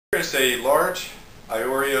Here is a large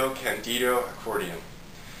Iorio Candido accordion.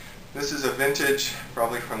 This is a vintage,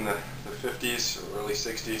 probably from the 50s or early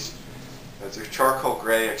 60s. It's a charcoal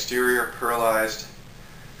gray exterior, pearlized,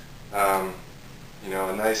 a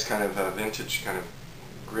nice kind of vintage kind of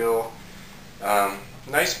grill.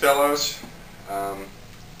 Nice bellows, no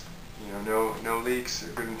leaks,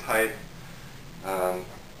 they're good and tight,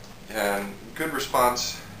 and good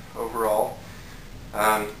response overall.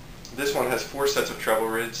 This one has 4 sets of treble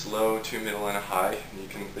reeds, low, 2, middle, and a high. And you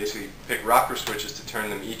can basically pick rocker switches to turn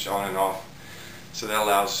them each on and off. So that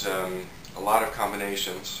allows a lot of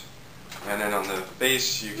combinations. And then on the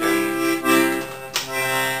bass, you can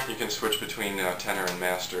switch between tenor and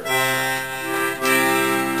master.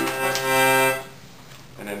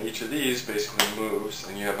 And then each of these basically moves,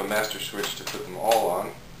 and you have a master switch to put them all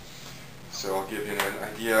on. So I'll give you an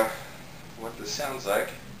idea what this sounds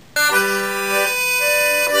like.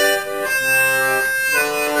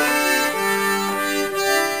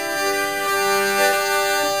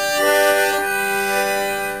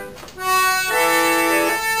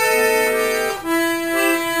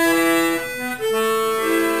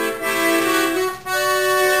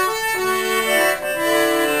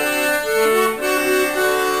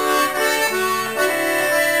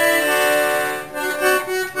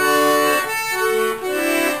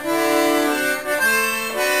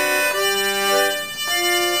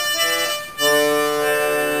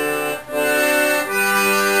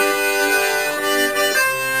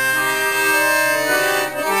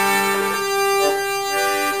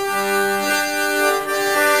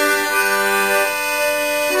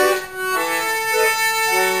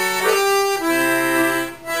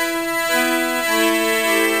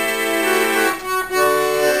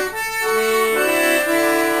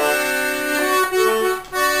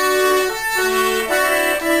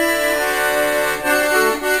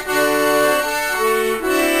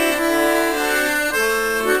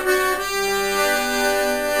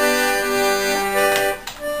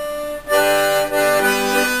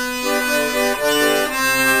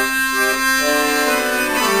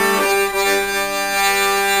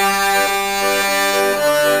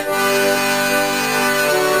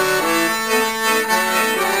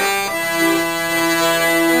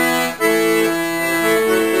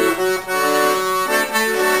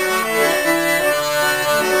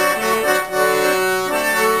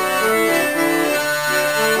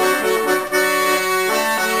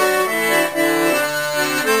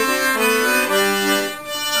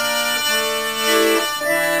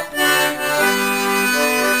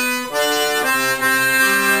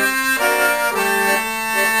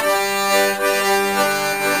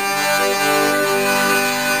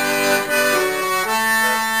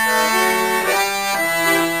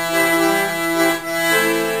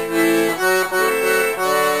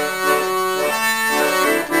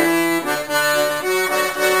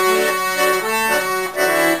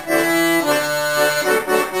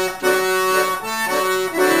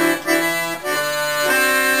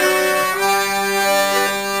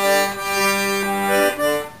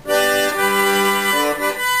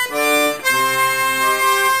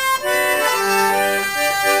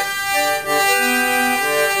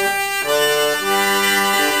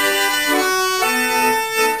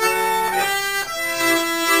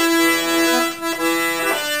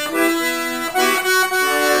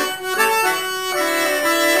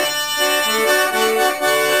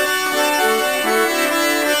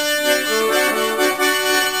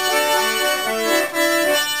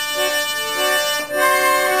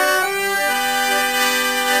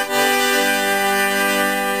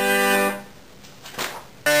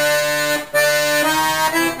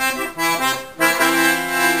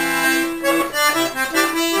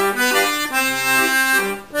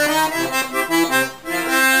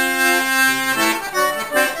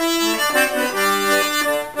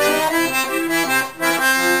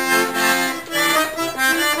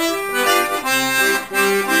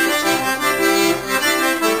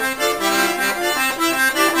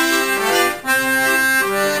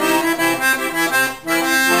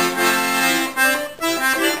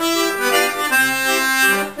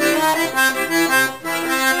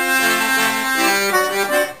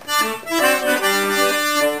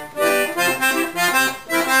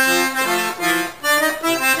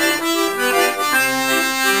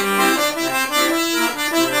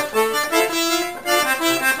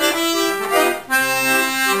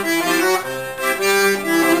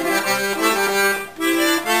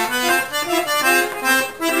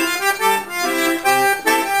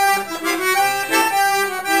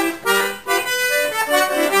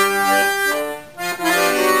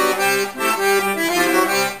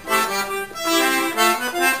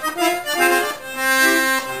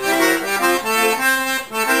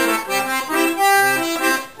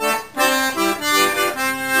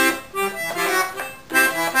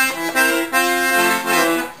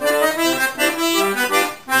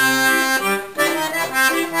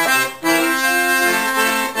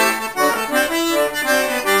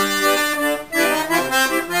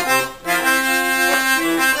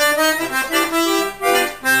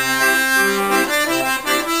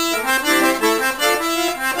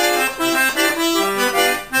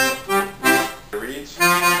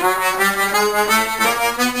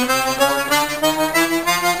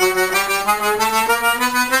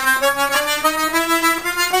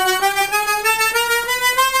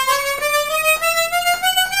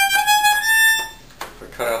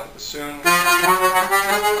 cut out the bassoon.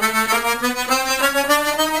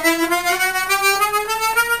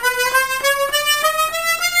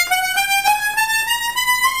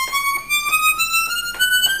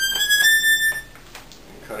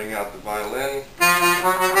 Cutting out the violin.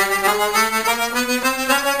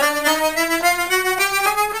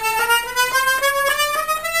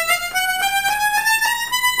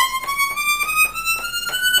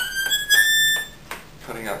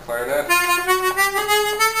 Cutting out clarinet.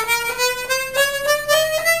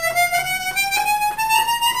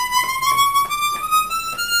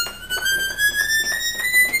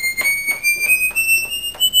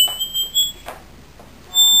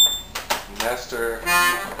 Master.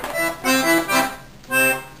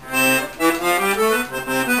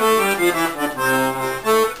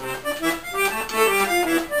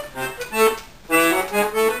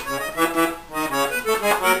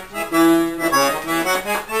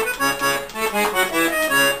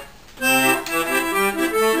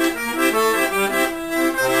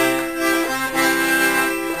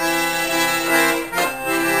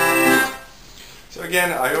 So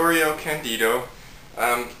again, Iorio Candido.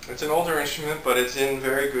 It's an older instrument, but it's in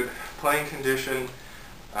very good playing condition,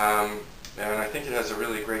 and I think it has a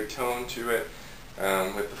really great tone to it.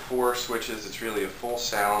 With the 4 switches, it's really a full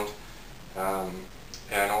sound,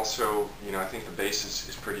 and also, I think the bass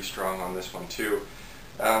is pretty strong on this one too.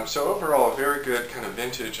 So overall, a very good kind of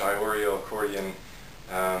vintage Iorio accordion,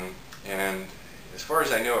 and as far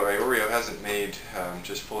as I know, Iorio hasn't made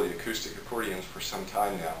just fully acoustic accordions for some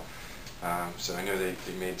time now. So I know they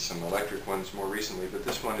made some electric ones more recently, but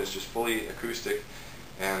this one is just fully acoustic,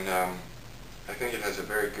 and I think it has a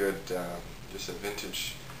very good, just a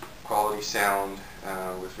vintage quality sound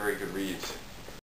with very good reeds.